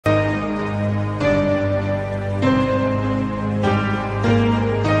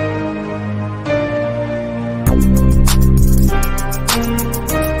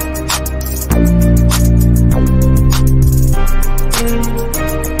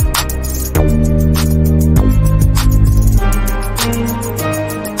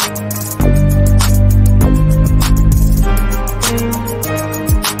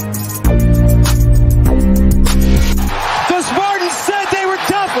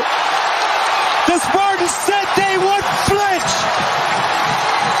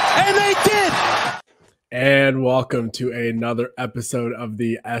And welcome to another episode of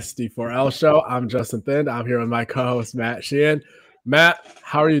the SD4L Show. I'm Justin Thind. I'm here with my co-host, Matt Sheehan. Matt,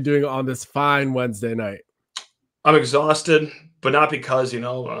 how are you doing on this fine Wednesday night? I'm exhausted, but not because,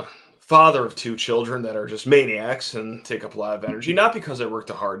 father of two children that are just maniacs and take up a lot of energy. Not because I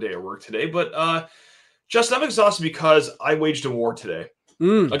worked a hard day at work today, but Justin, I'm exhausted because I waged a war today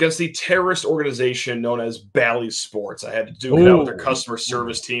against the terrorist organization known as Bally's Sports. I had to duke it out with their customer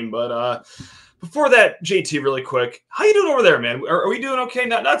service team, but before that, JT, really quick, how you doing over there, man? Are we doing okay?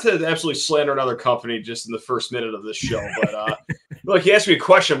 Not to absolutely slander another company just in the first minute of this show, but look, you asked me a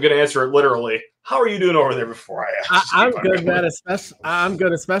question, I'm going to answer it literally. How are you doing over there before I ask? I'm good, man. I'm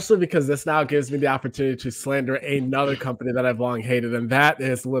good, especially because this now gives me the opportunity to slander another company that I've long hated, and that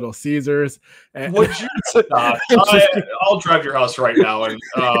is Little Caesars. Would you stop? I'll drive your house right now, and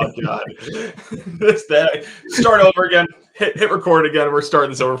oh god, start over again. Hit record again. We're starting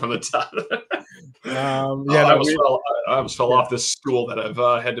this over from the top. I almost fell off this stool that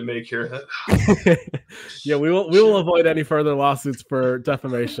I've had to make here. Yeah, we will avoid any further lawsuits for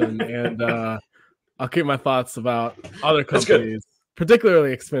defamation, and I'll keep my thoughts about other companies,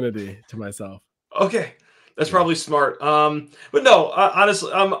 particularly Xfinity, to myself. Okay, that's probably smart. But no,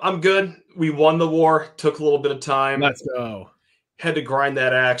 honestly, I'm good. We won the war. Took a little bit of time. Let's go. Had to grind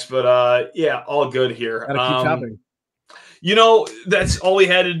that axe, but yeah, all good here. Gotta keep chopping. That's all we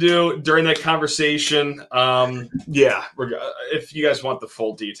had to do during that conversation. Yeah, if you guys want the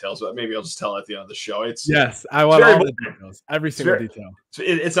full details, but maybe I'll just tell at the end of the show. Yes, I want all the details, every single detail.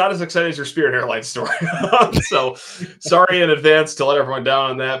 It's not as exciting as your Spirit Airlines story. So sorry in advance to let everyone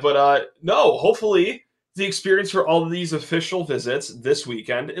down on that. But no, hopefully the experience for all of these official visits this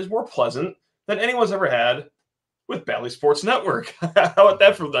weekend is more pleasant than anyone's ever had with Bally Sports Network. How about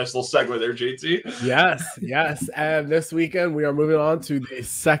that for a nice little segue there, JT? Yes. And this weekend, we are moving on to the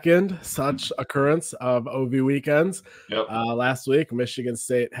second such occurrence of OV weekends. Yep. Last week, Michigan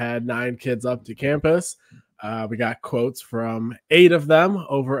State had 9 kids up to campus. We got quotes from 8 of them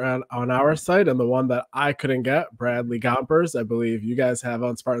over on our site, and the one that I couldn't get, Bradley Gompers, I believe you guys have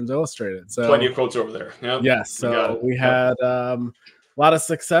on Spartans Illustrated. So plenty of quotes over there. Yep. Yes, so we had a lot of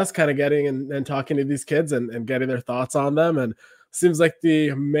success kind of getting and talking to these kids and getting their thoughts on them. And seems like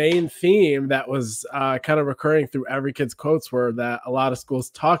the main theme that was kind of recurring through every kid's quotes were that a lot of schools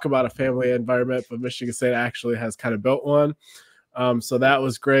talk about a family environment, but Michigan State actually has kind of built one. So that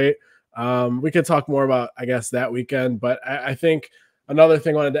was great. We could talk more about, I guess, that weekend, but I think another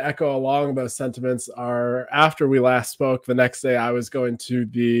thing I wanted to echo along those sentiments are after we last spoke, the next day I was going to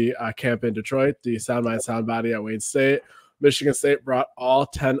the camp in Detroit, the Sound Mind, Sound Body at Wayne State. Michigan State brought all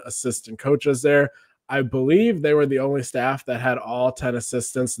 10 assistant coaches there. I believe they were the only staff that had all 10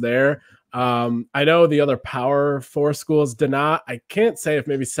 assistants there. I know the other Power 4 schools did not. I can't say if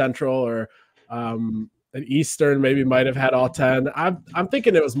maybe Central or an Eastern maybe might have had all 10. I'm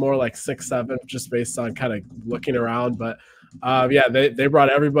thinking it was more like 6, 7, just based on kind of looking around. But yeah, they brought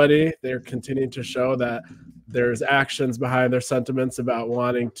everybody. They're continuing to show that there's actions behind their sentiments about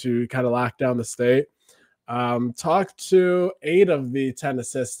wanting to kind of lock down the state. Talked to 8 of the 10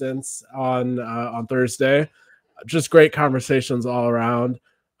 assistants on Thursday. Just great conversations all around.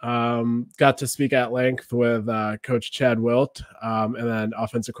 Got to speak at length with Coach Chad Wilt and then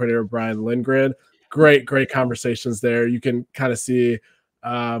offensive coordinator Brian Lindgren. Great conversations there. You can kind of see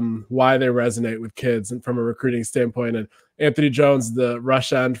why they resonate with kids and from a recruiting standpoint. And Anthony Jones, the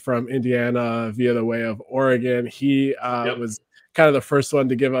rush end from Indiana via the way of Oregon, he was kind of the first one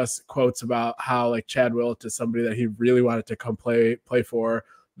to give us quotes about how like Chad Wilt is somebody that he really wanted to come play for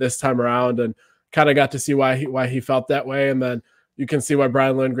this time around, and kind of got to see why he felt that way. And then you can see why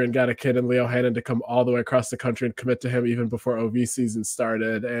Brian Lindgren got a kid in Leo Hannon to come all the way across the country and commit to him even before OV season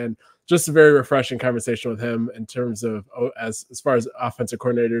started. And just a very refreshing conversation with him in terms of as far as offensive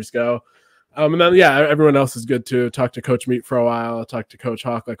coordinators go. And then, yeah, everyone else is good too. Talked to Coach Meat for a while, talked to Coach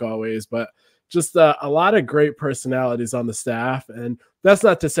Hawk like always, but just a lot of great personalities on the staff. And that's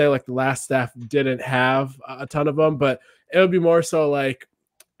not to say like the last staff didn't have a ton of them, but it would be more so like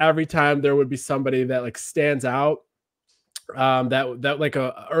every time there would be somebody that like stands out that like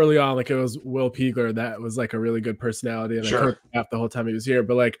early on, like it was Will Peagler. That was like a really good personality. And I coached the whole time he was here,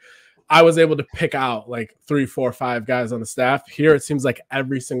 but like I was able to pick out like 3, 4, 5 guys on the staff. Here, it seems like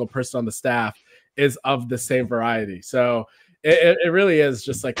every single person on the staff is of the same variety. So it really is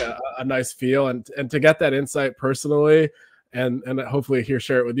just like a nice feel, and to get that insight personally and hopefully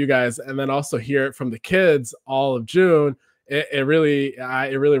share it with you guys, and then also hear it from the kids all of June. It really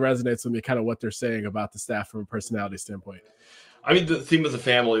resonates with me, kind of what they're saying about the staff from a personality standpoint. I mean, the theme of the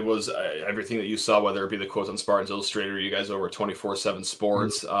family was everything that you saw, whether it be the quotes on Spartans Illustrated or you guys over 24/7 Mhm.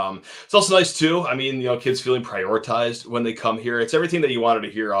 Sports. It's also nice too. I mean, kids feeling prioritized when they come here. It's everything that you wanted to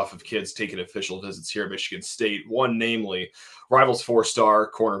hear off of kids taking official visits here at Michigan State. One, namely, rivals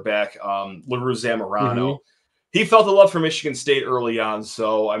four-star cornerback LaRue Zamorano. Mhm. He felt the love for Michigan State early on.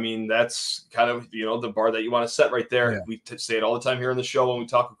 So, I mean, that's kind of, the bar that you want to set right there. Yeah. We say it all the time here on the show when we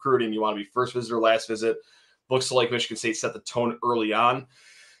talk recruiting. You want to be first visit or last visit. Looks like Michigan State set the tone early on.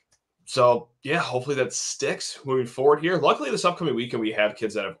 So, yeah, hopefully that sticks moving forward here. Luckily, this upcoming weekend, we have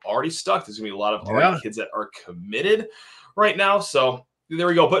kids that have already stuck. There's going to be a lot of already Yeah. kids that are committed right now. So, there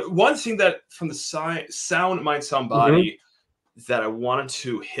we go. But one thing that from the sound, mind, sound, Mhm. body that I wanted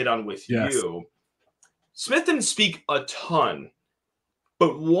to hit on with Yes. you, Smith didn't speak a ton,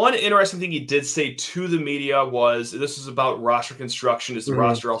 but one interesting thing he did say to the media was this is about roster construction. Is the Mhm.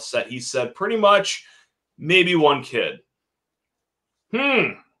 roster all set? He said pretty much maybe one kid.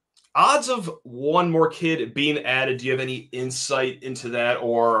 Odds of one more kid being added. Do you have any insight into that,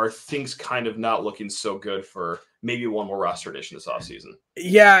 or are things kind of not looking so good for maybe one more roster addition this offseason?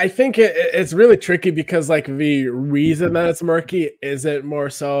 Yeah, I think it's really tricky because like the reason that it's murky isn't more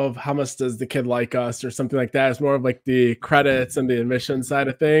so of how much does the kid like us or something like that. It's more of like the credits and the admission side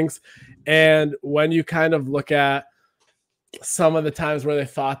of things. And when you kind of look at some of the times where they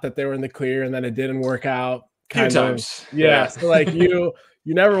thought that they were in the clear and then it didn't work out, Few kind of, times, yeah. yeah, So like you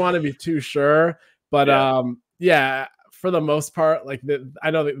never want to be too sure, but yeah, yeah, for the most part, like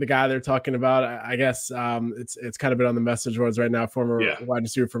I know the guy they're talking about, I guess it's kind of been on the message boards right now, former yeah. wide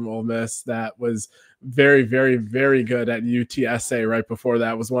receiver from Ole Miss that was very, very, very good at UTSA right before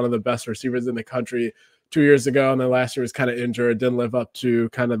that, was one of the best receivers in the country 2 years ago, and then last year was kind of injured, didn't live up to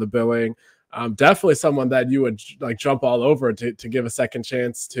kind of the billing. Definitely someone that you would like jump all over to give a second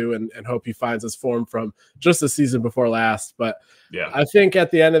chance to, and hope he finds his form from just the season before last. But Yeah. I think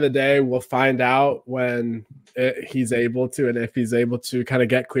at the end of the day, we'll find out when he's able to, and if he's able to kind of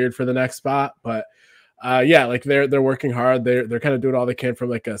get cleared for the next spot. But yeah, like they're working hard. They're kind of doing all they can from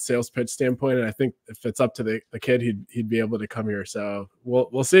like a sales pitch standpoint. And I think if it's up to the kid, he'd be able to come here. So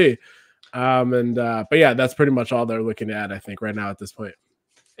we'll see. But yeah, that's pretty much all they're looking at, I think, right now at this point.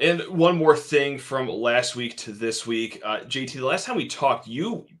 And one more thing from last week to this week, JT. The last time we talked,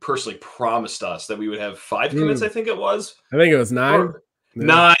 you personally promised us that we would have 5 commits. Mm, I think it was, I think it was 9. or Yeah,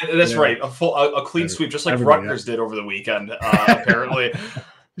 9. That's yeah, right, a clean sweep, just like everybody. Rutgers did over the weekend. Apparently,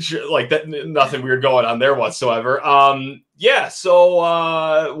 sure, like that, nothing weird going on there whatsoever. Yeah.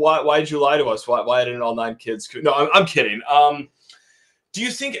 So why did you lie to us? Why didn't all 9 kids? No, I'm kidding. Do you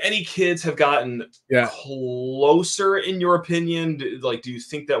think any kids have gotten Yeah. closer, in your opinion? Do you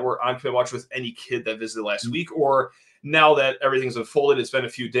think that we're on commit watch with any kid that visited last week? Or now that everything's unfolded, it's been a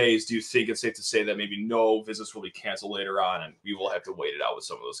few days, do you think it's safe to say that maybe no visits will be canceled later on and we will have to wait it out with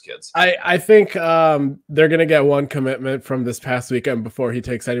some of those kids? I think they're gonna get one commitment from this past weekend before he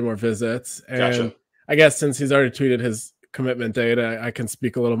takes any more visits. Gotcha. And I guess since he's already tweeted his commitment date, I can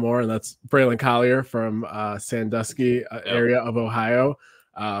speak a little more, and that's Braylon Collier from Sandusky Yep. area of Ohio.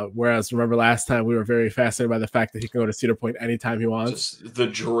 Whereas remember last time we were very fascinated by the fact that he can go to Cedar Point anytime he wants. Just the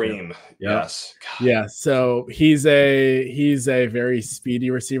Yeah. dream. Yeah. Yes. God. Yeah, so he's a very speedy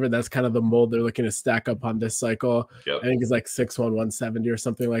receiver. That's kind of the mold they're looking to stack up on this cycle. Yep. I think he's like 6'1", 170 or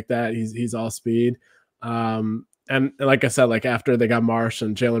something like that. He's all speed. And like I said, like after they got Marsh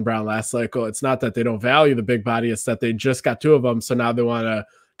and Jalen Brown last cycle, it's not that they don't value the big body, it's that they just got 2 of them. So now they want to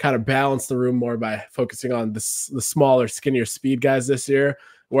kind of balance the room more by focusing on the smaller, skinnier speed guys this year.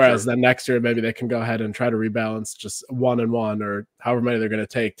 Whereas Sure. then next year, maybe they can go ahead and try to rebalance just 1 and 1, or however many they're going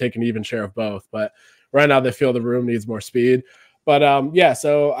to take an even share of both. But right now they feel the room needs more speed. But yeah,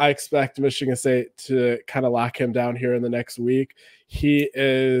 so I expect Michigan State to kind of lock him down here in the next week. He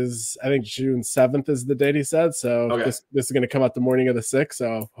is, I think June 7th is the date he said. So Okay. this is going to come out the morning of the 6th.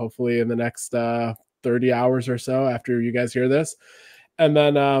 So hopefully in the next 30 hours or so after you guys hear this. And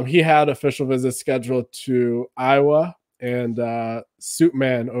then he had official visits scheduled to Iowa and Suit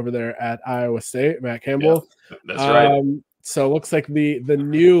Man over there at Iowa State, Matt Campbell. Yep. That's right. So it looks like the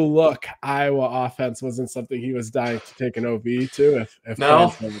new look Iowa offense wasn't something he was dying to take an OV to. If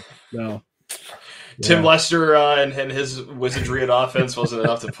No. no. Tim Yeah. Lester and his wizardry at offense wasn't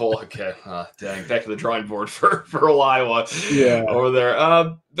enough to pull. Okay, dang, back to the drawing board for Iowa. Yeah. Over there.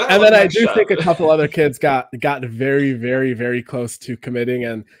 And then I do think a couple other kids got very, very, very close to committing,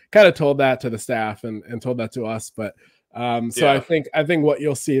 and kind of told that to the staff and told that to us. But so Yeah. I think what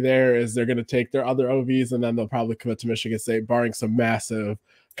you'll see there is they're going to take their other OVs, and then they'll probably commit to Michigan State, barring some massive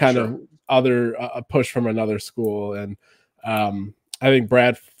kind Sure. of other push from another school. And I think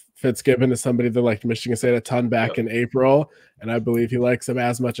Brad Fitzgibbon is somebody that liked Michigan State a ton back Yep. in April, and I believe he likes him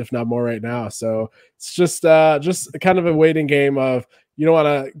as much, if not more, right now. So it's just kind of a waiting game of, you don't want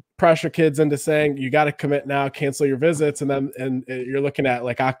to pressure kids into saying you got to commit now, cancel your visits, and then you're looking at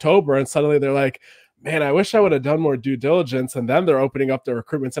like October, and suddenly they're like, man, I wish I would have done more due diligence, and then they're opening up their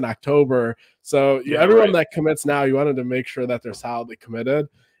recruitments in October. So everyone that commits now, you wanted to make sure that they're solidly committed,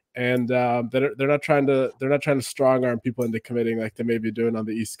 and they're not trying to strong arm people into committing like they may be doing on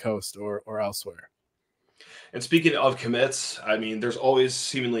the East Coast or elsewhere. And speaking of commits, I mean, there's always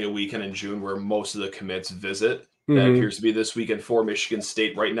seemingly a weekend in June where most of the commits visit. That appears to be this weekend for Michigan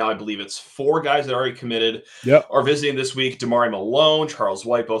State. Right now, I believe it's 4 guys that are already committed are visiting this week. Damari Malone, Charles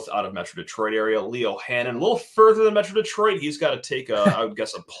White, both out of Metro Detroit area. Leo Hannon, a little further than Metro Detroit. He's got to take, I would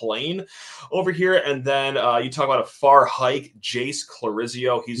guess, a plane over here. And then you talk about a far hike, Jace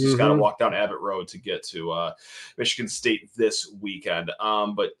Clarizio. He's just got to walk down Abbott Road to get to Michigan State this weekend.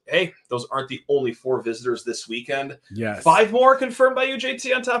 But, hey, those aren't the only 4 visitors this weekend. Yes. 5 more confirmed by you,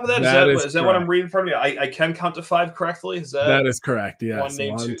 JT, on top of that? Is that what I'm reading from you? I can count to 5 correctly? That is correct. Yes. 1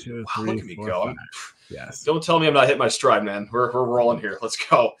 name, 2. 2, Wow, 3, look at me 4, go. 5. Yes. Don't tell me I'm not hitting my stride, man. We're rolling here. Let's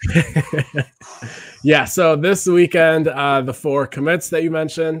go. Yeah. So this weekend, the 4 commits that you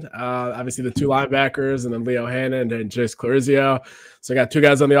mentioned, obviously the 2 linebackers, and then Leo Hannon and Jace Clarizio. So I got 2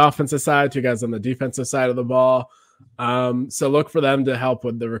 guys on the offensive side, 2 guys on the defensive side of the ball. So look for them to help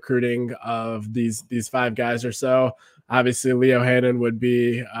with the recruiting of these 5 guys or so. Obviously, Leo Hannon would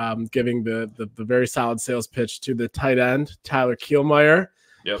be giving the very solid sales pitch to the tight end, Tyler Kielmeyer.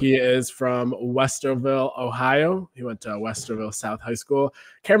 Yep. He is from Westerville, Ohio. He went to Westerville South High School.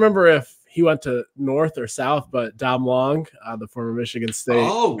 Can't remember if he went to North or South, but Dom Long, the former Michigan State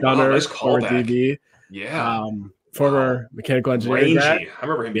gunner, nice or DB. Yeah. Former mechanical engineering guy. I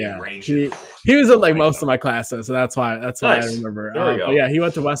remember him being rangy. He was in like most of my classes, so that's why nice. I remember. There we go. But yeah, he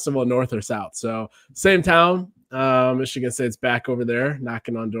went to Westerville, North or South. So same town. Michigan State's back over there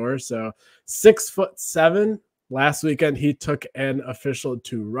knocking on doors. So 6'7". Last weekend, he took an official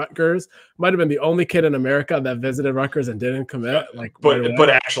to Rutgers. Might have been the only kid in America that visited Rutgers and didn't commit.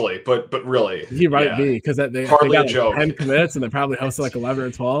 But really, he might be, because they got like 10 commits and they probably hosted like 11 or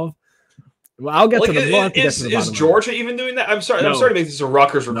 12. Well, I'll get to the Is Georgia even doing that? I'm sorry. No. I'm sorry to make this a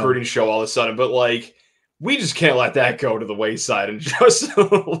Rutgers recruiting show all of a sudden, but like, we just can't let that go to the wayside and just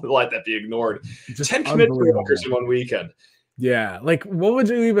let that be ignored. Just 10 commits to Rutgers in 1 weekend. Yeah, like what would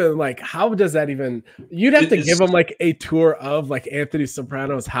you even like? How does that even? You'd have to give them like a tour of like Anthony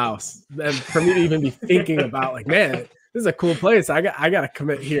Soprano's house, and for me to even be thinking about like, man, this is a cool place. I got to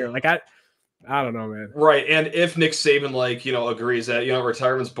commit here. Like I don't know, man. Right, and if Nick Saban agrees that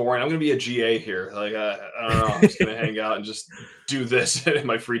retirement's boring, I'm gonna be a GA here. Like I don't know, I'm just gonna hang out and just do this in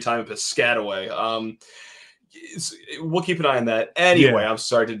my free time and Piscataway. We'll keep an eye on that. Anyway, I'm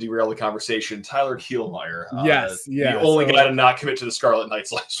sorry to derail the conversation. Tyler Kielmeyer. The only guy to not commit to the Scarlet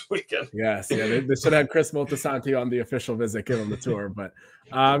Knights last weekend. Yes, yeah. They should have Chris Moltisanti on the official visit, give him the tour. But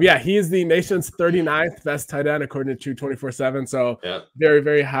he is the nation's 39th best tight end according to 224/7. So very,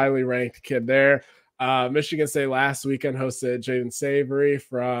 very highly ranked kid there. Michigan State last weekend hosted Jaden Savory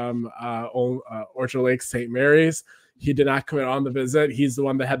from Orchard Lake St. Mary's. He did not commit on the visit. He's the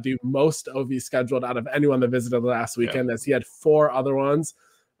one that had the most OV scheduled out of anyone that visited last weekend, as he had 4 other ones.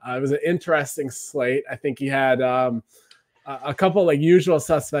 It was an interesting slate. I think he had a couple like usual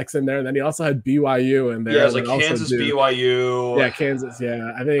suspects in there, and then he also had BYU in there. Yeah, it was like Kansas, BYU. Yeah, Kansas.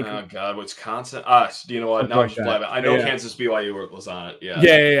 Yeah, I think. Oh God, Wisconsin. Do you know what? Now I'm just blaming. I know Kansas, BYU was on it.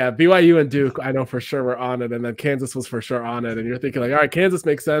 Yeah. BYU and Duke, I know for sure were on it, and then Kansas was for sure on it. And you're thinking like, all right, Kansas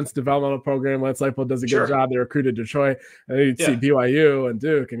makes sense. Developmental program. Lance Leipold does a good job. They recruited Detroit, and then you'd see BYU and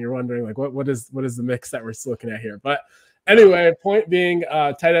Duke, and you're wondering like, what is the mix that we're looking at here? But anyway, point being,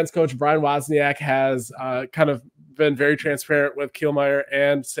 tight ends coach Brian Wozniak has kind of been very transparent with Kielmeyer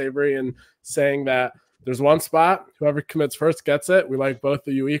and Savory and saying that there's one spot. Whoever commits first gets it. We like both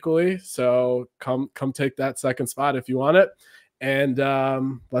of you equally. So come take that second spot if you want it. And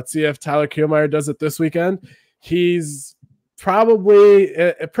let's see if Tyler Kielmeyer does it this weekend. He's probably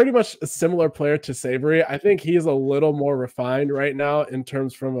pretty much a similar player to Savory. I think he's a little more refined right now in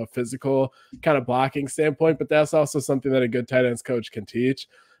terms from a physical kind of blocking standpoint, but that's also something that a good tight ends coach can teach.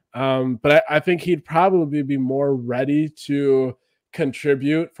 But I think he'd probably be more ready to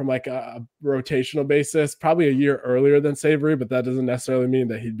contribute from like a rotational basis, probably a year earlier than Savory, but that doesn't necessarily mean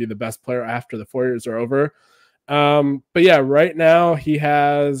that he'd be the best player after the 4 years are over. But yeah, right now he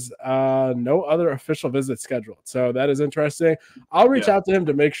has no other official visits scheduled. So that is interesting. I'll reach out to him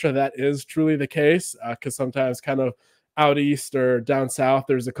to make sure that is truly the case. Cause sometimes kind of out East or down South,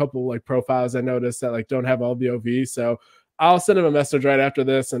 there's a couple like profiles I noticed that like don't have all the OV. So I'll send him a message right after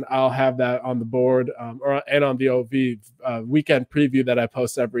this, and I'll have that on the board and on the OV weekend preview that I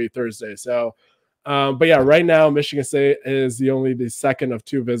post every Thursday. So, but yeah, right now Michigan State is the second of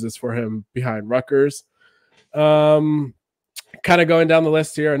 2 visits for him behind Rutgers. Kind of going down the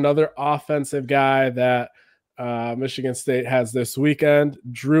list here, another offensive guy that Michigan State has this weekend,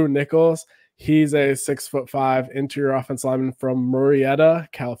 Drew Nichols. He's a 6'5" interior offensive lineman from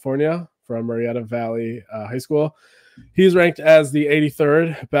Murrieta, California, from Murrieta Valley High School. He's ranked as the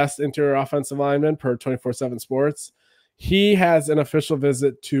 83rd best interior offensive lineman per 24/7 Sports. He has an official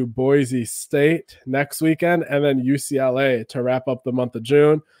visit to Boise State next weekend and then UCLA to wrap up the month of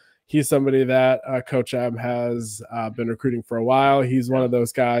June. He's somebody that Coach M has been recruiting for a while. He's one of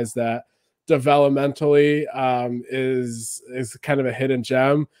those guys that developmentally is kind of a hidden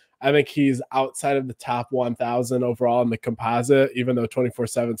gem. I think he's outside of the top 1,000 overall in the composite, even though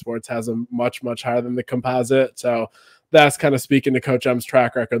 24/7 Sports has him much, much higher than the composite. So that's kind of speaking to Coach M's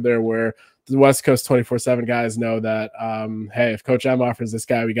track record there, where the West Coast 24/7 guys know that, hey, if Coach M offers this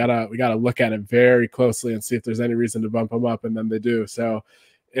guy, we gotta look at it very closely and see if there's any reason to bump him up, and then they do. So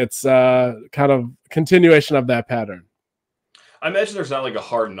it's kind of continuation of that pattern. I imagine there's not like a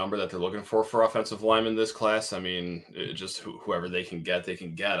hard number that they're looking for offensive linemen in this class. I mean, just whoever they can get, they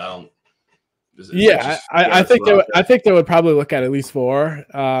can get. I think they would probably look at least 4,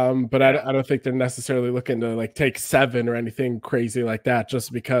 but I don't think they're necessarily looking to like take 7 or anything crazy like that,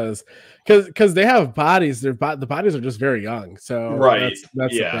 just because they have bodies. The bodies are just very young, so right.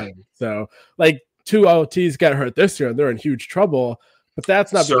 That's the thing. So like 2 OTs got hurt this year, and they're in huge trouble. But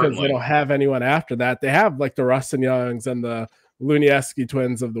that's not because they don't have anyone after that. They have like the Rustin Youngs and the Lunieski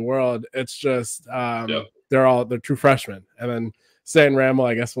twins of the world. It's just they're true freshmen. And then Stan Ramel,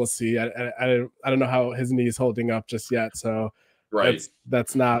 I guess we'll see. I don't know how his knee's holding up just yet. So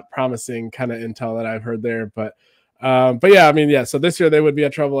that's not promising kind of intel that I've heard there. But yeah, I mean, yeah. So this year they would be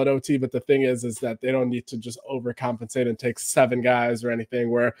in trouble at OT. But the thing is that they don't need to just overcompensate and take 7 guys or anything.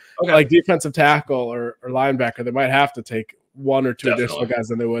 Where like defensive tackle or linebacker, they might have to take 1 or 2 additional guys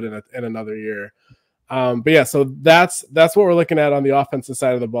than they would in another year. But yeah, so that's what we're looking at on the offensive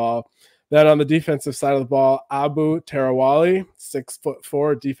side of the ball. Then on the defensive side of the ball, Abu Tarawali,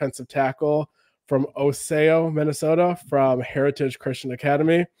 6'4" defensive tackle from Osseo, Minnesota, from Heritage Christian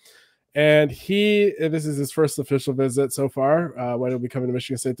Academy. And this is his first official visit so far, when he'll be coming to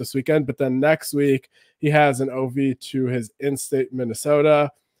Michigan State this weekend. But then next week, he has an OV to his in-state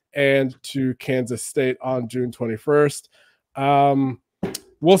Minnesota and to Kansas State on June 21st.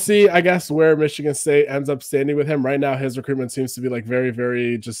 We'll see, I guess, where Michigan State ends up standing with him. Right now, his recruitment seems to be like very,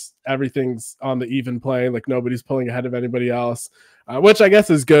 very just everything's on the even plane. Like nobody's pulling ahead of anybody else, which I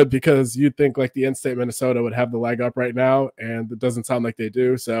guess is good because you'd think like the in-state Minnesota would have the leg up right now, and it doesn't sound like they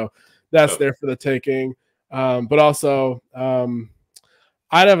do. So that's there for the taking. But also,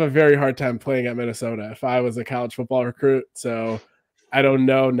 I'd have a very hard time playing at Minnesota if I was a college football recruit. So I don't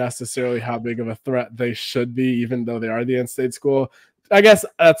know necessarily how big of a threat they should be, even though they are the in-state school. I guess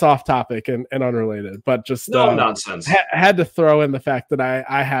that's off topic and unrelated, but just nonsense. Had to throw in the fact that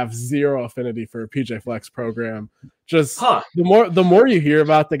I have zero affinity for a PJ Flex program. Just the more you hear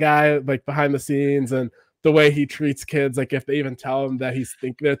about the guy like behind the scenes and the way he treats kids, like if they even tell him that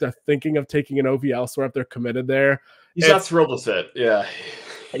they're thinking of taking an OV elsewhere if they're committed there, he's not thrilled with it. Yeah.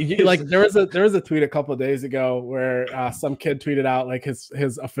 Like there was a tweet a couple of days ago where some kid tweeted out like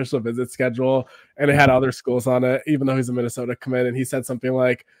his official visit schedule, and it had other schools on it, even though he's a Minnesota commit, and he said something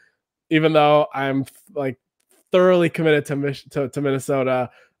like, even though I'm like thoroughly committed to Minnesota,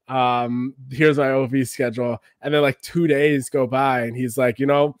 here's my OV schedule. And then like 2 days go by and he's like,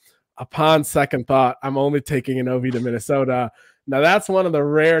 upon second thought, I'm only taking an OV to Minnesota. Now, that's one of the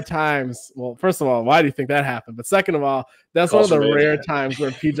rare times. Well, first of all, why do you think that happened? But second of all, that's one of the rare times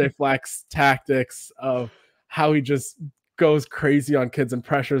where PJ Flex tactics of how he just goes crazy on kids and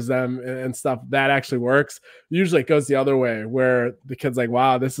pressures them and stuff, that actually works. Usually it goes the other way where the kid's like,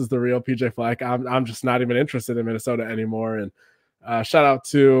 wow, this is the real PJ Fleck. I'm just not even interested in Minnesota anymore. And shout out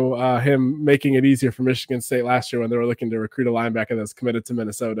to him making it easier for Michigan State last year when they were looking to recruit a linebacker that's committed to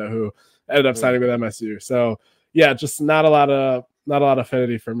Minnesota who ended up signing with MSU. So yeah, just not a lot of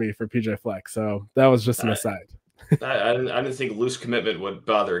affinity for me for PJ Fleck. So that was just an aside. I didn't think loose commitment would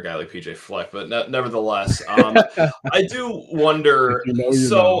bother a guy like PJ Fleck, but nevertheless, I do wonder.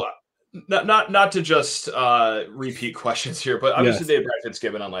 Not to just repeat questions here, but obviously they had Brad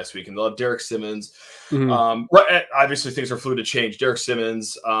Fitzgibbon on last week, and they'll have Derek Simmons. Obviously things are fluid to change. Derek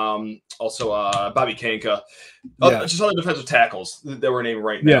Simmons, also Bobby Kanka, just other defensive tackles that we're naming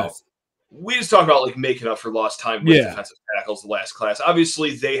right now. we just talk about like making up for lost time with Yeah. defensive tackles the last class.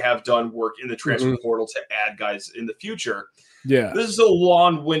 Obviously, they have done work in the transfer Mhm. portal to add guys in the future. Yeah. This is a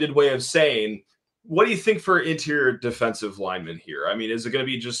long-winded way of saying, what do you think for interior defensive linemen here? I mean, is it going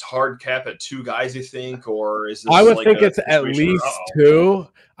to be just hard cap at 2 guys, you think, or is I this would like think a it's at situation where, least 2.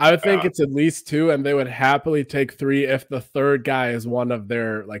 I would think yeah, it's at least 2, and they would happily take 3 if the third guy is one of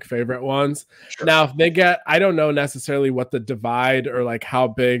their like favorite ones. sure. Now, if they get, I don't know necessarily what the divide or like how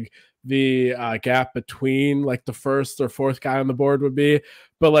big the gap between like the first or fourth guy on the board would be,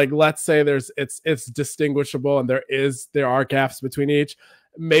 but like let's say it's distinguishable and there are gaps between each.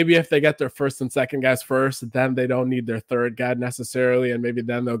 Maybe if they get their first and second guys first, then they don't need their third guy necessarily, and maybe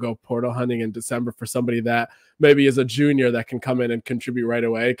then they'll go portal hunting in December for somebody that maybe is a junior that can come in and contribute right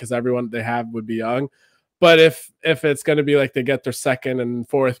away because everyone they have would be young. But if it's going to be like they get their second and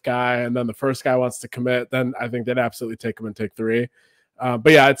fourth guy and then the first guy wants to commit, then I think they'd absolutely take them and take 3.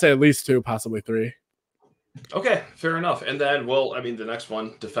 But yeah, I'd say at least 2, possibly 3. Okay, fair enough. And then, well, I mean, the next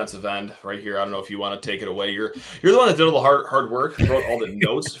one, defensive end, right here. I don't know if you want to take it away. You're the one that did all the hard work, wrote all the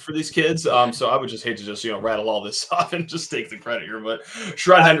notes for these kids. So I would just hate to just rattle all this off and just take the credit here. But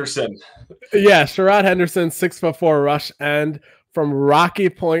Sherrod Henderson, Yeah, Sherrod Henderson, 6'4" rush end from Rocky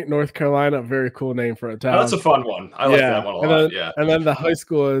Point, North Carolina. Very cool name for a town. that's a fun one. I like that one a lot. Yeah. And then the high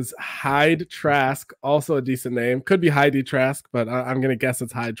school is Hyde Trask, also a decent name. Could be Heidi Trask, but I'm gonna guess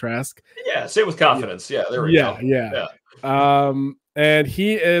it's Hyde Trask. Yeah, say it with confidence. Yeah, there we go. Yeah. And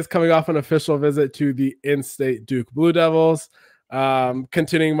he is coming off an official visit to the in-state Duke Blue Devils.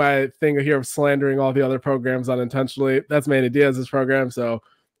 Continuing my thing here of slandering all the other programs unintentionally. That's Manny Diaz's program. So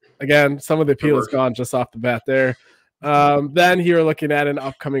again, some of the appeal is gone just off the bat there. Then you're looking at an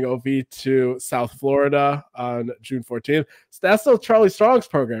upcoming OV to South Florida on June 14th. So that's still Charlie Strong's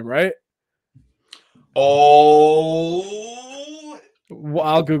program, right? Oh, well,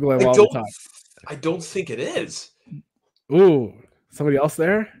 I'll Google it while we talk. I don't think it is. Ooh, somebody else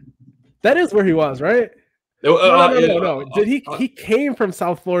there? That is where he was, right? No. Did he came from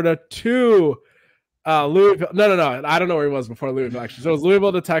South Florida to Louisville? No. I don't know where he was before Louisville, actually. So it was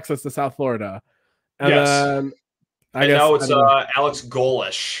Louisville to Texas to South Florida. And then now it's Alex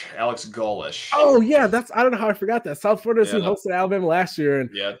Golish. Oh yeah, I don't know how I forgot that. South Florida who hosted Alabama last year, and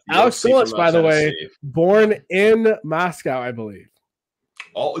Alex Golish, by the way, born in Moscow, I believe.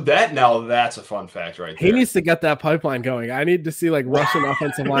 Oh, that's a fun fact right there. He needs to get that pipeline going. I need to see like Russian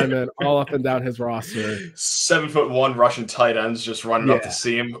offensive linemen all up and down his roster. 7'1" Russian tight ends just running up the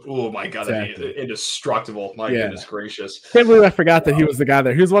seam. Oh my god, exactly. That'd be indestructible. My goodness gracious. Can't believe I forgot that he was the guy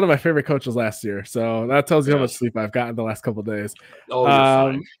there. He was one of my favorite coaches last year. So that tells you how much sleep I've gotten the last couple of days. Oh,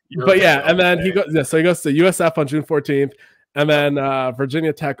 you're fine. And then he goes he goes to USF on June 14th, and then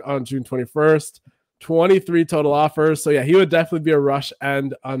Virginia Tech on June 21st. 23 total offers. So yeah, he would definitely be a rush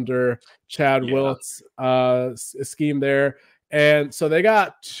end under Chad Wilt's scheme there. And so they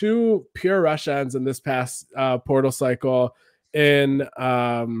got 2 pure rush ends in this past portal cycle in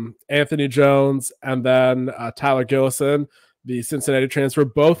Anthony Jones and then Tyler Gillison, the Cincinnati transfer.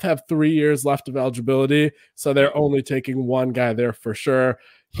 Both have 3 years left of eligibility, so they're only taking one guy there for sure.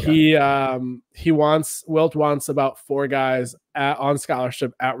 Wilt wants about 4 guys on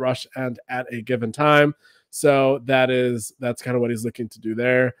scholarship at rush and at a given time. So that's kind of what he's looking to do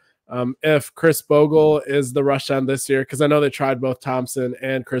there. If Chris Bogle is the rush end this year, because I know they tried both Thompson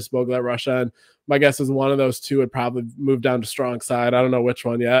and Chris Bogle at rush end, my guess is one of those 2 would probably move down to strong side. I don't know which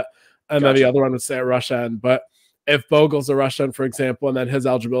one yet. And then the other one would stay at rush end. But if Bogle's a rush end, for example, and then his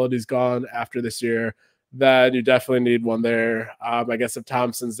eligibility is gone after this year, then you definitely need one there. I guess if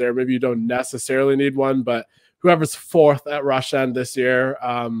Thompson's there, maybe you don't necessarily need one, but whoever's 4th at rush end this year,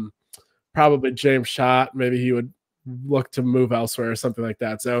 probably James Schott, maybe he would look to move elsewhere or something like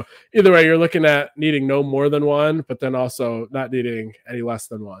that. So either way, you're looking at needing no more than one, but then also not needing any less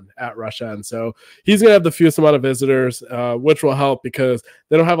than one at rush end. So he's going to have the fewest amount of visitors, which will help because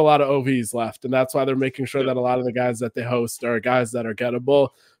they don't have a lot of OVs left. And that's why they're making sure that a lot of the guys that they host are guys that are gettable,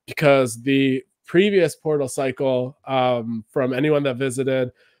 because the previous portal cycle from anyone that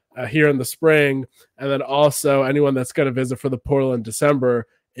visited here in the spring, and then also anyone that's going to visit for the portal in December,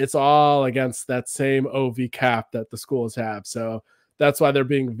 it's all against that same OV cap that the schools have. So that's why they're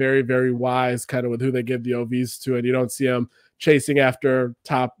being very, very wise kind of with who they give the OVs to. And you don't see them chasing after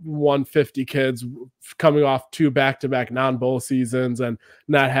top 150 kids coming off 2 back-to-back non-bowl seasons and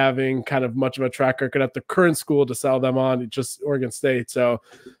not having kind of much of a track record at the current school to sell them on, just Oregon State. So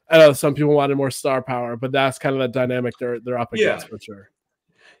I know some people wanted more star power, but that's kind of the dynamic they're up against for sure.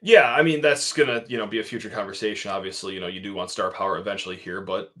 Yeah, I mean that's gonna be a future conversation. Obviously, you do want star power eventually here,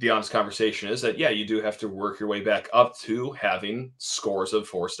 but the honest conversation is that yeah, you do have to work your way back up to having scores of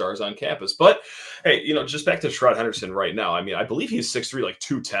 4 stars on campus. But hey, just back to Sherrod Henderson right now. I mean, I believe he's 6'3", like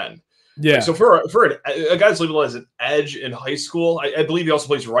 210. Like so Yeah. for a guy that's labeled as an edge in high school, I believe he also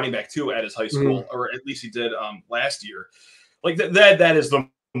plays running back too at his high Mhm. school, or at least he did last year. Like that is the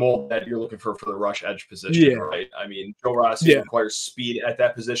mold that you're looking for the rush edge position, Yeah. right? I mean, Joe Rossi Yeah. requires speed at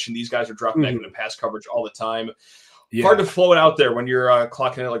that position. These guys are dropping back Mhm. into pass coverage all the time. Hard to Yeah. float out there when you're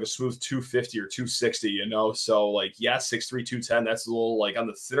clocking it like a smooth 250 or 260. So, like, yeah, 6'3", 210, that's a little like on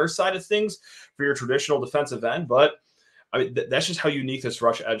the thinner side of things for your traditional defensive end. But I mean, that's just how unique this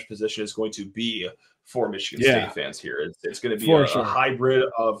rush edge position is going to be for Michigan State Yeah. fans here. It's going to be For a sure. hybrid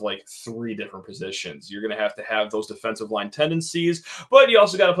of like 3 different positions. You're going to have those defensive line tendencies, but you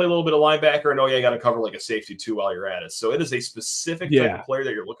also got to play a little bit of linebacker. And oh, yeah, you got to cover like a safety too while you're at it. So it is a specific type Yeah. of player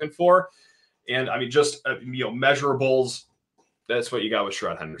that you're looking for. And I mean, just measurables. That's what you got with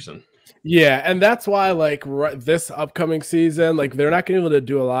Sherrod Henderson. Yeah, and that's why like this upcoming season, like they're not going to be able to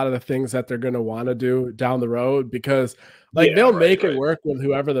do a lot of the things that they're going to want to do down the road because like Yeah, they'll right, make it right. work with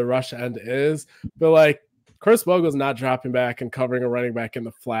whoever the rush end is, but like Chris Bogle's not dropping back and covering a running back in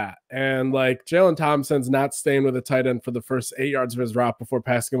the flat, and like Jalen Thompson's not staying with a tight end for the first 8 yards of his route before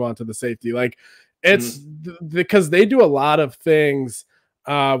passing him on to the safety. Like it's because they do a lot of things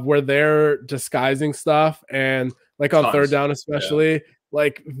where they're disguising stuff and like on third Tons. down Yeah. especially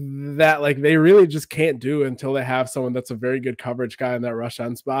like that, like they really just can't do until they have someone that's a very good coverage guy in that rush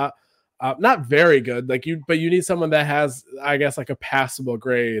end spot. Not very good, like but you need someone that has, I guess, like a passable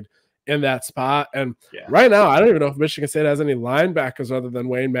grade in that spot. And Yeah. right now, I don't even know if Michigan State has any linebackers other than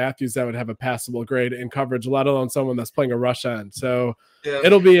Wayne Matthews that would have a passable grade in coverage, let alone someone that's playing a rush end. So Yeah.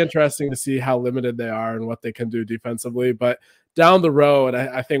 it'll be interesting to see how limited they are and what they can do defensively. But down the road,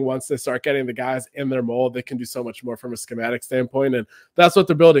 I think once they start getting the guys in their mold, they can do so much more from a schematic standpoint. And that's what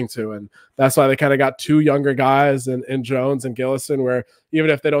they're building to. And that's why they kind of got 2 younger guys in Jones and Gillison, where even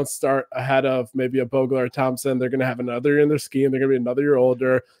if they don't start ahead of maybe a Bogle or Thompson, they're going to have another year in their scheme. They're going to be another year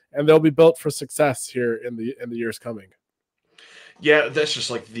older, and they'll be built for success here in the years coming. Yeah, that's just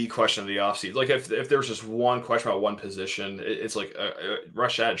like the question of the offseason. Like if there's just one question about one position, it's like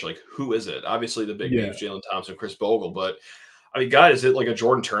rush edge. Like who is it? Obviously the big Yeah. names, Jalen Thompson, Chris Bogle. But I mean, God, is it like a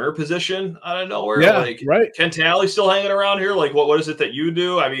Jordan Turner position out of nowhere? Yeah. Like Right. Ken Talley still hanging around here? Like what is it that you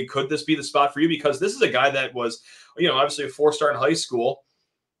do? I mean, could this be the spot for you? Because this is a guy that was, obviously a 4-star in high school,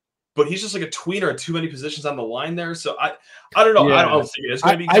 but he's just like a tweener and too many positions on the line there. So I don't know. I Yeah. don't think it's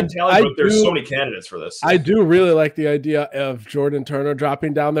going to be Ken Talley, but there's so many candidates for this. I do really like the idea of Jordan Turner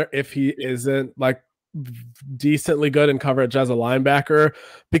dropping down there if he isn't like decently good in coverage as a linebacker,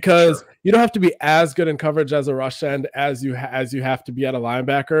 because you don't have to be as good in coverage as a rush end as you have to be at a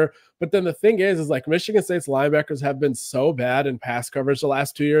linebacker. But then the thing is like Michigan State's linebackers have been so bad in pass coverage the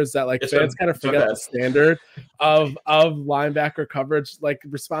last 2 years that like fans kind of forget the standard of linebacker coverage like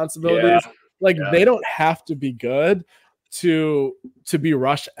responsibilities. Like they don't have to be good to be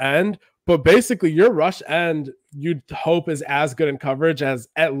rush end, but basically your rush end you'd hope is as good in coverage as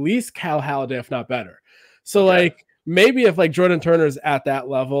at least Cal Haladay, if not better. So like maybe if like Jordan Turner's at that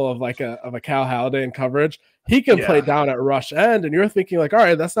level of like a Cal Haladay in coverage, he can play down at rush end, and you're thinking like, all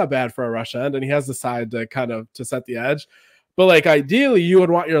right, that's not bad for a rush end, and he has the side to kind of to set the edge. But like ideally, you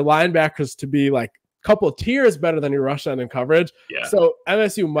would want your linebackers to be like a couple of tiers better than your rush end in coverage. Yeah. So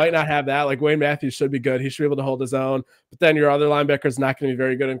MSU might not have that. Like Wayne Matthews should be good. He should be able to hold his own. But then your other linebacker is not going to be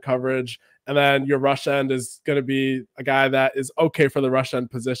very good in coverage. And then your rush end is going to be a guy that is okay for the rush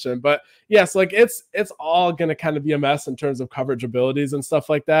end position. But yes, like it's all going to kind of be a mess in terms of coverage abilities and stuff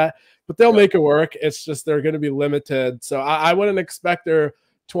like that. But they'll make it work. It's just they're going to be limited. So I wouldn't expect their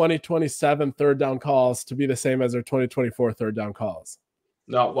 2027 third down calls to be the same as their 2024 third down calls.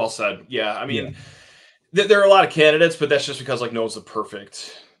 No, well said. Yeah, I mean, there are a lot of candidates, but that's just because like no one's the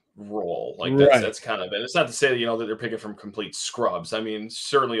perfect role. Like that's kind of it. It's not to say that that they're picking from complete scrubs. I mean,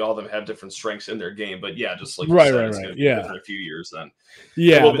 certainly all of them have different strengths in their game, but yeah, just like you said, it's going to be different in a few years. Then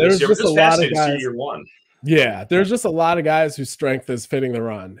there's just a lot of guys. Year one. Yeah, there's just a lot of guys whose strength is fitting the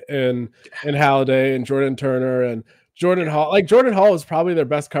run in Haladay and Jordan Turner and Jordan Hall. Like Jordan Hall was probably their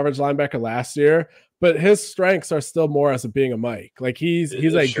best coverage linebacker last year, but his strengths are still more as being a Mike. Like he's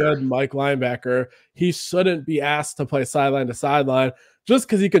a good Mike linebacker. He shouldn't be asked to play sideline to sideline. Just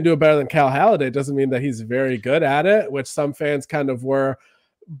because he can do it better than Cal Haladay doesn't mean that he's very good at it, which some fans kind of were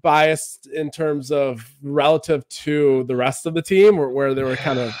biased in terms of relative to the rest of the team, where they were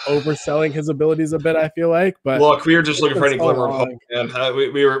kind of overselling his abilities a bit, I feel like. But look, we were just looking for any so glimmer of hope, long. and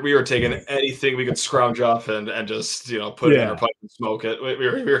we were taking anything we could scrounge up and just put it in our pipe and smoke it. We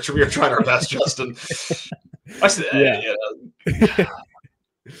were trying our best, Justin. I said,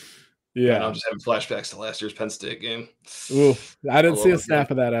 Yeah, I'm just having flashbacks to last year's Penn State game. Ooh, I didn't see a snap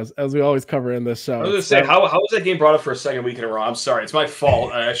of that, as we always cover in this show. I was going to say, how was that game brought up for a second week in a row? I'm sorry, it's my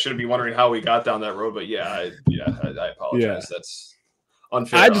fault. I shouldn't be wondering how we got down that road, but I apologize. Yeah. That's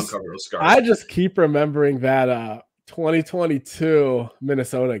unfair to uncover those scars. I just keep remembering that 2022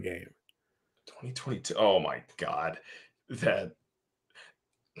 Minnesota game. 2022. Oh my God, that.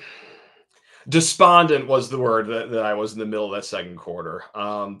 Despondent was the word that I was in the middle of that second quarter.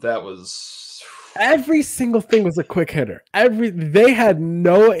 That was every single thing was a quick hitter. They had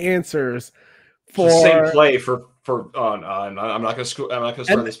no answers for the same play for. I'm not going to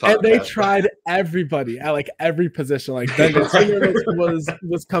start this podcast. And they tried everybody at like every position. Like Ben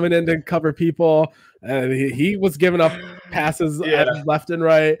was coming in to cover people, and he was giving up passes left and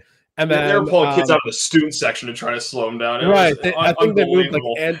right. And then they were pulling kids out of the student section to try to slow them down. I think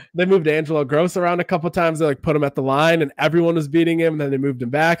they moved Angelo Gross around a couple times. They put him at the line, and everyone was beating him. And then they moved him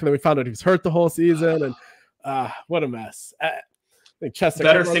back, and then we found out he was hurt the whole season. And what a mess! I think Chester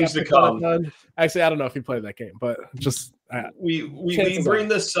better things to come. Actually, I don't know if he played that game, but just we bring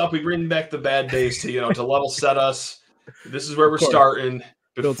this up. We bring back the bad days to to level set us. This is where we're starting.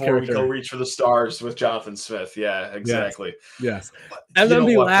 Before we go reach for the stars with Jonathan Smith. Yeah, exactly. Yes. And then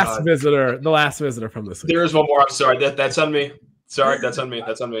the last visitor from this week. There is one more. I'm sorry. That's on me. Sorry, that's on me.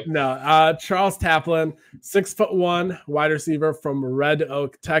 No, Charles Taplin, 6'1" wide receiver from Red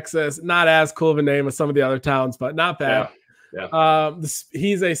Oak, Texas. Not as cool of a name as some of the other towns, but not bad. Yeah.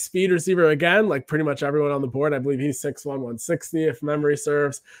 He's a speed receiver again, like pretty much everyone on the board. I believe he's 6'1", 160, if memory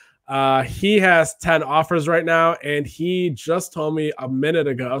serves. He has 10 offers right now, and he just told me a minute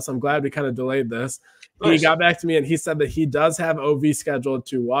ago, so I'm glad we kind of delayed this. Nice. He got back to me, and he said that he does have OV scheduled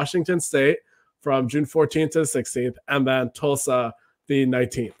to Washington State from June 14th to the 16th, and then Tulsa the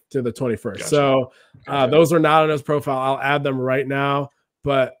 19th to the 21st. Gotcha. So those are not on his profile. I'll add them right now.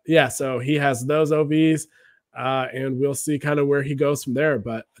 But, yeah, so he has those OVs, and we'll see kind of where he goes from there.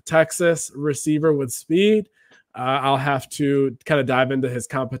 But a Texas receiver with speed. I'll have to kind of dive into his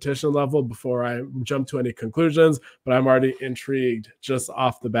competition level before I jump to any conclusions, but I'm already intrigued just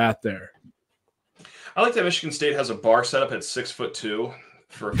off the bat there. I like that Michigan State has a bar set up at 6'2"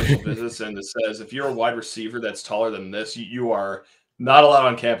 for official visits, and it says if you're a wide receiver that's taller than this, you are not allowed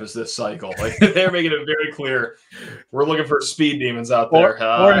on campus this cycle. Like they're making it very clear. We're looking for speed demons out there.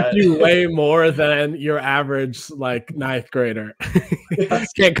 Or if you weigh more than your average, like ninth grader,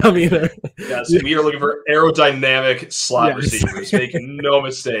 can't come either. Yes, we are looking for aerodynamic slot receivers. Make no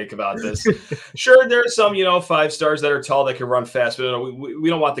mistake about this. Sure, there are some, 5 stars that are tall that can run fast, but we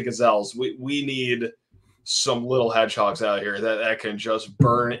don't want the gazelles. We need some little hedgehogs out here that can just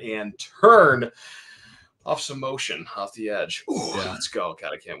burn and turn off some motion off the edge. Ooh, let's go.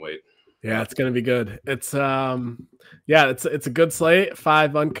 God, I can't wait. Yeah, it's gonna be good. It's it's a good slate.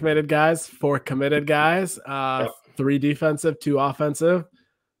 5 uncommitted guys, 4 committed guys, 3 defensive, 2 offensive.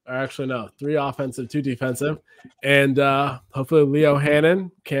 Or actually no, 3 offensive, 2 defensive. And hopefully Leo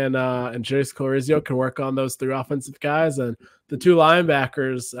Hannon can and Jace Corizio can work on those 3 offensive guys, and the 2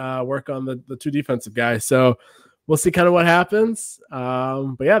 linebackers work on the 2 defensive guys. So we'll see kind of what happens.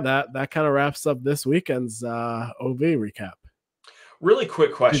 But yeah, that kind of wraps up this weekend's OV recap. Really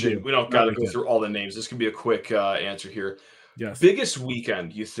quick question. We don't got to go through all the names. This can be a quick answer here. Yes. Biggest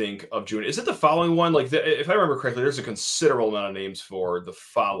weekend you think of June? Is it the following one? Like, if I remember correctly, there's a considerable amount of names for the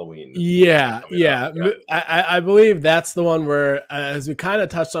following. Yeah. I believe that's the one where, as we kind of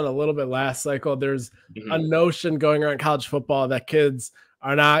touched on a little bit last cycle, there's a notion going around college football that kids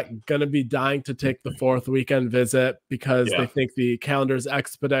are not going to be dying to take the 4th weekend visit because they think the calendar's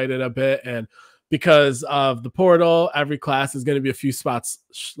expedited a bit, and because of the portal, every class is going to be a few spots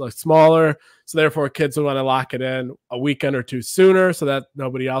smaller. So therefore, kids will want to lock it in a weekend or 2 sooner so that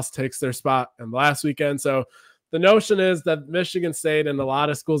nobody else takes their spot in the last weekend. So the notion is that Michigan State and a lot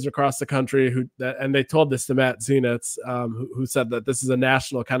of schools across the country and they told this to Matt Zenitz, who said that this is a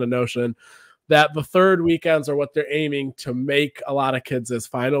national kind of notion, that the 3rd weekends are what they're aiming to make a lot of kids this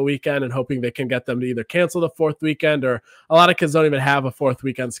final weekend, and hoping they can get them to either cancel the 4th weekend, or a lot of kids don't even have a 4th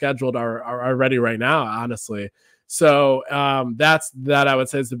weekend scheduled are ready right now, honestly. So that I would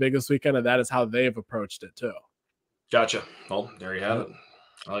say is the biggest weekend, and that is how they've approached it too. Gotcha. Well, there you have it.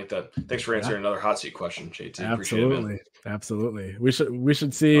 I like that. Thanks for answering another hot seat question, JT. Absolutely. We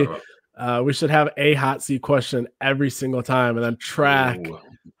should see. We should have a hot seat question every single time, and then track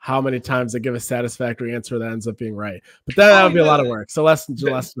how many times they give a satisfactory answer that ends up being right. But that would be a lot of work. So let's just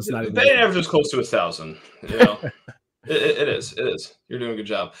not even. Betting average is close to 1,000. You know, it is. It is. You're doing a good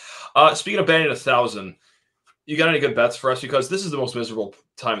job. Speaking of betting 1,000, you got any good bets for us? Because this is the most miserable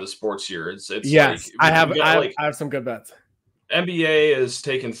time of the sports year. It's yes, like, I have some good bets. NBA is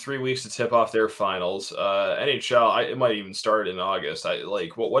taking 3 weeks to tip off their finals. NHL, it might even start in August.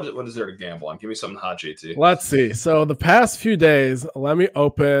 What is there to gamble on? Give me something hot, JT. Let's see. So the past few days, let me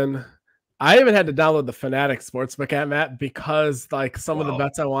open. I even had to download the Fanatic Sportsbook app, Matt, because like some of the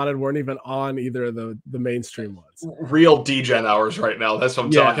bets I wanted weren't even on either of the mainstream ones. Real DGen hours right now. That's what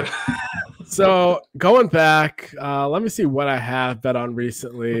I'm talking about. So going back, let me see what I have bet on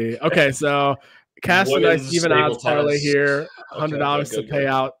recently. Okay, so cash a nice even odds parlay here, $100 to pay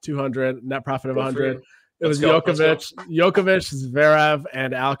out 200, net profit of 100. It was Djokovic, Zverev,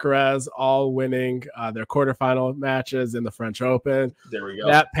 and Alcaraz all winning their quarterfinal matches in the French Open. There we go.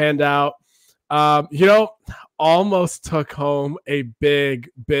 That panned out. Almost took home a big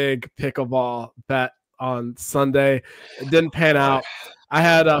pickleball bet on Sunday. It didn't pan out. I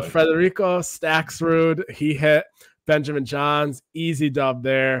had Federico Staxrud. He hit Benjamin Johns. Easy dub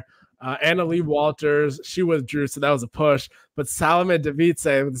there. Anna Lee Walters, she withdrew, so that was a push. But Salome Device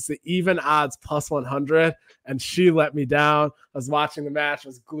was the even odds plus 100, and she let me down. I was watching the match,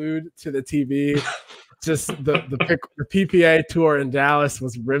 was glued to the TV. Just the PPA tour in Dallas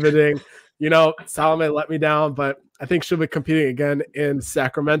was riveting. You know, Salome let me down, but I think she'll be competing again in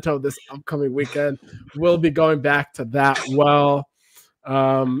Sacramento this upcoming weekend. We'll be going back to that well.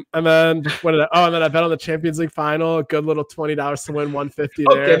 And then and then I bet on the Champions League final. Good little $20 to win, 150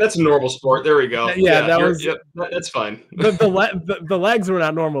 there. Okay, that's a normal sport. There we go. Yeah, that's fine. The legs were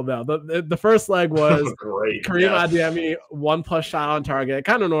not normal though. The first leg was great. Kareem Adeyemi 1+ shot on target,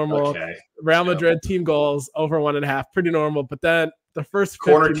 kind of normal. Okay. Real Madrid team goals over 1.5, pretty normal. But then the first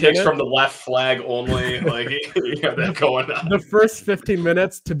corner kicks from the left flag only, like you have that going on. The first 15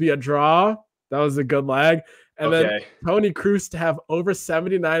 minutes to be a draw, that was a good leg. And then Tony Cruz to have over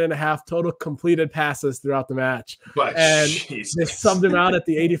 79.5 total completed passes throughout the match. And they subbed him out at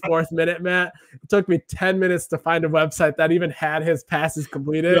the 84th minute, Matt. It took me 10 minutes to find a website that even had his passes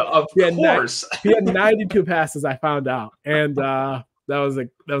completed. Yeah, of course. He had 92 passes, I found out. And that was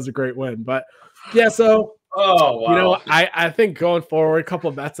a great win. But yeah, so you know, I think going forward, a couple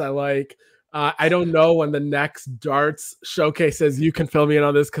of bets I like. I don't know when the next darts showcase is. You can fill me in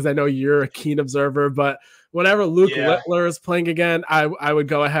on this because I know you're a keen observer, but whenever Luke Littler is playing again, I would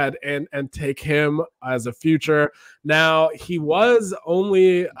go ahead and take him as a future. Now, he was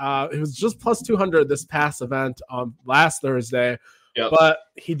only it was just plus 200 this past event on last Thursday, but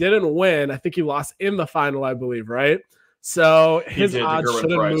he didn't win. I think he lost in the final, I believe, right? So his odds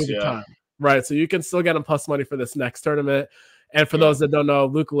shouldn't move a ton. Right, so you can still get him plus money for this next tournament. And for those that don't know,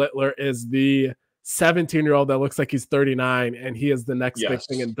 Luke Littler is the 17-year-old that looks like he's 39, and he is the next big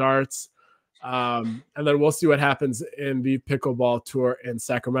thing in darts. And then we'll see what happens in the pickleball tour in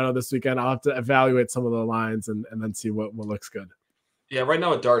Sacramento this weekend. I'll have to evaluate some of the lines and then see what looks good. Yeah, right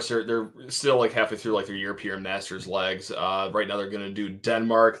now at darts, they're still like halfway through like their European Masters legs. Right now they're going to do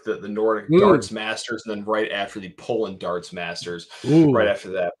Denmark, the Nordic Darts Masters, and then right after the Poland Darts Masters, right after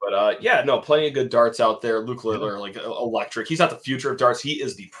that. But plenty of good darts out there. Luke Littler, like electric. He's not the future of darts. He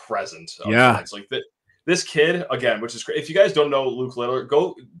is the present of darts. Like this kid, again, which is great. If you guys don't know Luke Littler,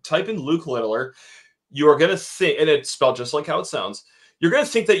 go type in Luke Littler. You are going to think, and it's spelled just like how it sounds, you're going to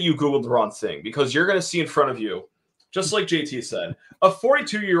think that you Googled the wrong thing because you're going to see in front of you, just like JT said, a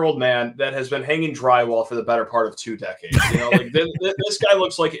 42-year-old man that has been hanging drywall for the better part of 2 decades. You know, like this guy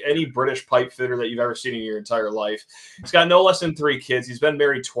looks like any British pipe fitter that you've ever seen in your entire life. He's got no less than 3 kids. He's been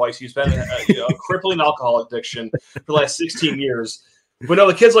married twice. He's been a crippling alcohol addiction for the last 16 years. But no,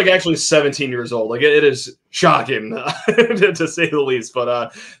 the kid's like actually 17 years old. Like it is shocking to say the least.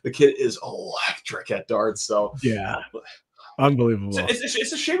 But the kid is electric at darts. So yeah. Unbelievable.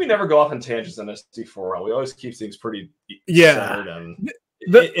 It's a shame we never go off on tangents on SC4. We always keep things pretty centered and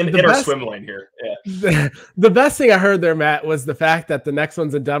in our swim lane here. Yeah. The best thing I heard there, Matt, was the fact that the next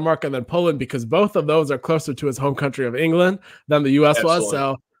one's in Denmark and then Poland, because both of those are closer to his home country of England than the U.S. was.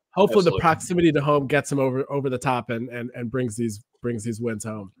 So hopefully the proximity to home gets him over the top and brings these wins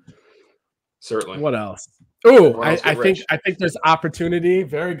home. Certainly. What else? Oh, I think there's opportunity,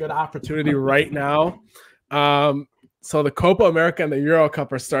 very good opportunity right now. So the Copa America and the Euro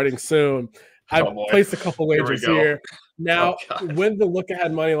Cup are starting soon. I've placed a couple wagers here. Now, with the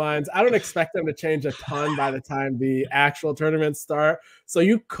look-ahead money lines, I don't expect them to change a ton by the time the actual tournaments start. So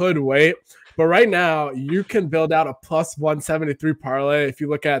you could wait. But right now, you can build out a plus 173 parlay if you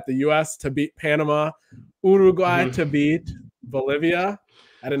look at the U.S. to beat Panama, Uruguay to beat Bolivia,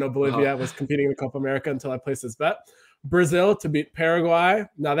 I didn't know Bolivia was competing in the Copa America until I placed this bet. Brazil to beat Paraguay.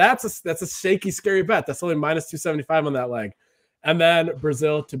 Now that's a shaky, scary bet. That's only minus 275 on that leg. And then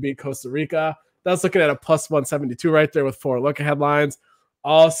Brazil to beat Costa Rica. That's looking at a plus 172 right there with 4 look-ahead lines.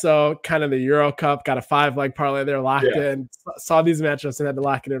 Also, kind of the Euro Cup, got a 5-leg parlay there locked in. Saw these matchups and had to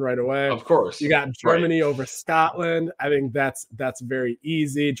lock it in right away. Of course. You got Germany over Scotland. I think that's very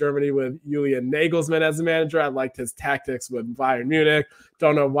easy. Germany with Julian Nagelsmann as the manager. I liked his tactics with Bayern Munich.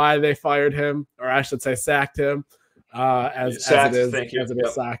 Don't know why they fired him, or I should say sacked him, as it is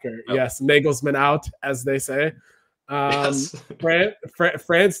soccer. Yep. Yes, Nagelsmann out, as they say. France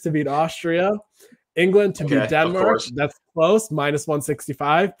to beat Austria. England to beat Denmark. That's close, minus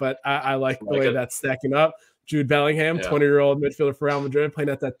 165, but I like the way that's stacking up. Jude Bellingham, 20-year-old midfielder for Real Madrid, playing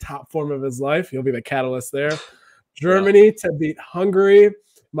at the top form of his life. He'll be the catalyst there. Germany to beat Hungary,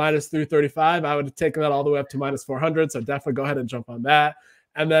 minus 335. I would have taken that all the way up to minus 400, so definitely go ahead and jump on that.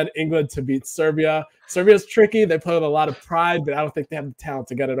 And then England to beat Serbia. Serbia's tricky. They play with a lot of pride, but I don't think they have the talent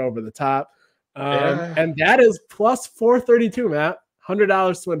to get it over the top. And that is plus 432, Matt.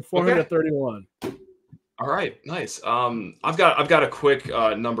 $100 to win 431. All right, nice. I've got a quick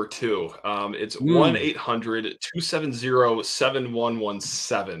number 2. It's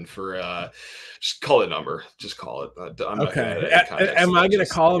 1-800-270-7117 for just call it number. Just call it. Am I going to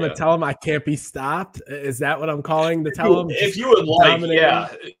call him and tell him I can't be stopped? Is that what I'm calling to tell him? If you would like,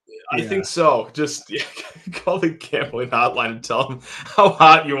 I think so. Just call the gambling hotline and tell them how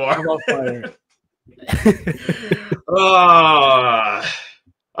hot you are.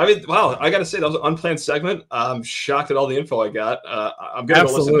 I mean, wow, I got to say, that was an unplanned segment. I'm shocked at all the info I got. I'm going to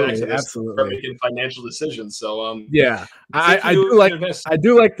go listen back to this for making financial decisions. So, I do like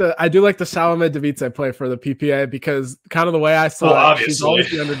the Salome Davice play for the PPA, because kind of the way I saw it, she's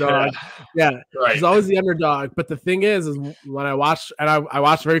always the underdog. She's always the underdog. But the thing is when I watched, and I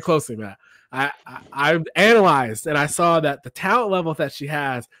watched very closely, Matt, I analyzed and I saw that the talent level that she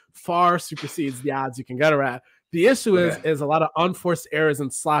has far supersedes the odds you can get her at. The issue is a lot of unforced errors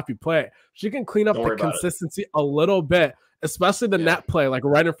and sloppy play. She can clean up the consistency a little bit, especially the net play, like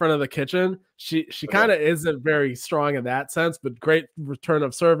right in front of the kitchen. She kind of isn't very strong in that sense, but great return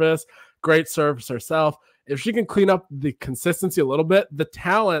of service, great service herself. If she can clean up the consistency a little bit, the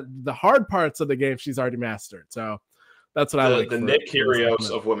talent, the hard parts of the game, she's already mastered. So that's what I like. The Nick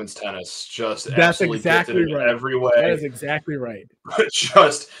Kyrgios of women's tennis, that's exactly right. Every way. That is exactly right.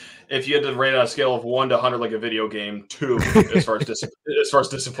 Just if you had to rate on a scale of 1 to 100, like a video game, 2 as far as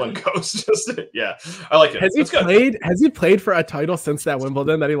discipline goes. Just I like it. Has he played for a title since that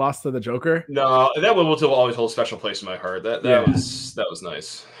Wimbledon that he lost to the Joker? No, that Wimbledon will always hold a special place in my heart. That was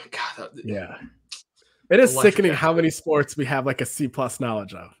nice. God, it is sickening how many sports we have like a C+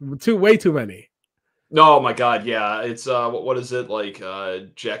 knowledge of. Way too many. No, my God, yeah. It's what is it, like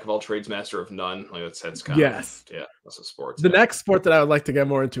jack of all trades, master of none? Like that's kind of that's a sport. The next sport that I would like to get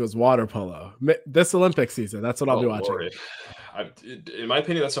more into is water polo. This Olympic season, that's what I'll be watching. In my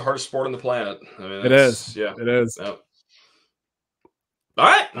opinion, that's the hardest sport on the planet. I mean, it is. Yeah, it is. Yep. All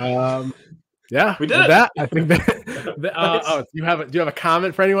right. We did that. I think that. Do you have a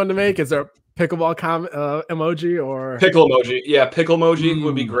comment for anyone to make? Is there pickleball emoji or pickle emoji? Yeah, pickle emoji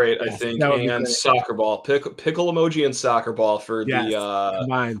would be great. I think, and soccer ball, pickle emoji and soccer ball for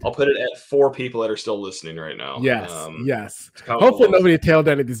combined. I'll put it at 4 people that are still listening right now. Yes. Hopefully nobody tailed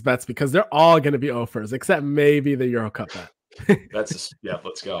any of these bets, because they're all going to be offers except maybe the Euro Cup bet. Let's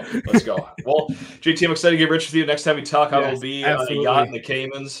go. Well, JT, I'm excited to get rich with you. Next time we talk, I will be on a yacht in the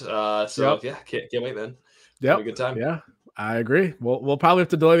Caymans. Can't wait, man. Yeah, a good time. Yeah, I agree. We'll probably have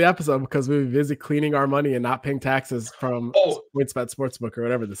to delay the episode because we'll be busy cleaning our money and not paying taxes from PointsBet Sportsbook or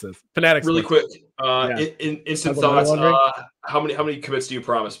whatever this is. Fanatics. Really quick, instant thoughts. How many commits do you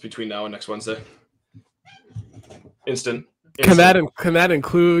promise between now and next Wednesday? Instant. Can that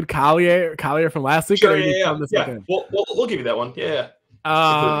include Collier from last week? Sure, We'll give you that one. Yeah.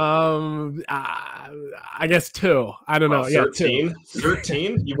 I guess 2. I don't know. 13?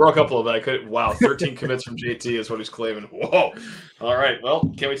 13? You broke up a little bit. 13 commits from JT is what he's claiming. Whoa. All right. Well,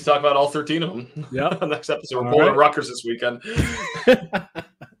 can't wait to talk about all 13 of them. Yeah. Next episode. We're bowling Rutgers this weekend.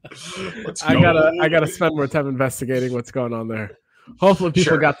 Let's go. I gotta spend more time investigating what's going on there. Hopefully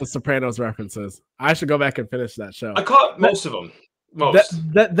people got the Sopranos references. I should go back and finish that show. I caught most of them.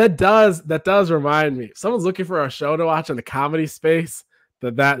 That does remind me. If someone's looking for a show to watch in the comedy space,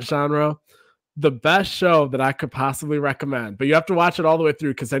 that genre, the best show that I could possibly recommend, but you have to watch it all the way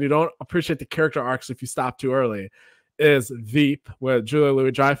through because then you don't appreciate the character arcs if you stop too early, is Veep with Julia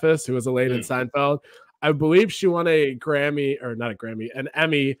Louis-Dreyfus, who was Elaine in Seinfeld. I believe she won an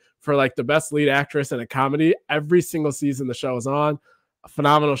Emmy for like the best lead actress in a comedy. Every single season the show is on. A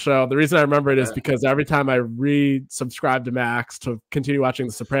phenomenal show. The reason I remember it is Yeah. because every time I re-subscribe to Max to continue watching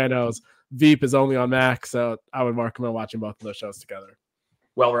The Sopranos, Veep is only on Max, so I would recommend watching both of those shows together.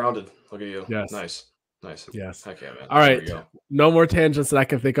 Well-rounded. Look at you. Yes. Nice. Yes. Heck yeah, man. All right. No more tangents that I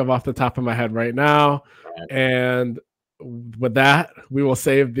can think of off the top of my head right now. Right. And with that, we will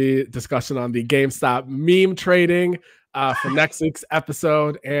save the discussion on the GameStop meme trading for next week's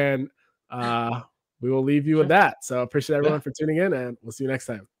episode. And we will leave you with that. So appreciate everyone for tuning in, and we'll see you next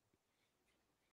time.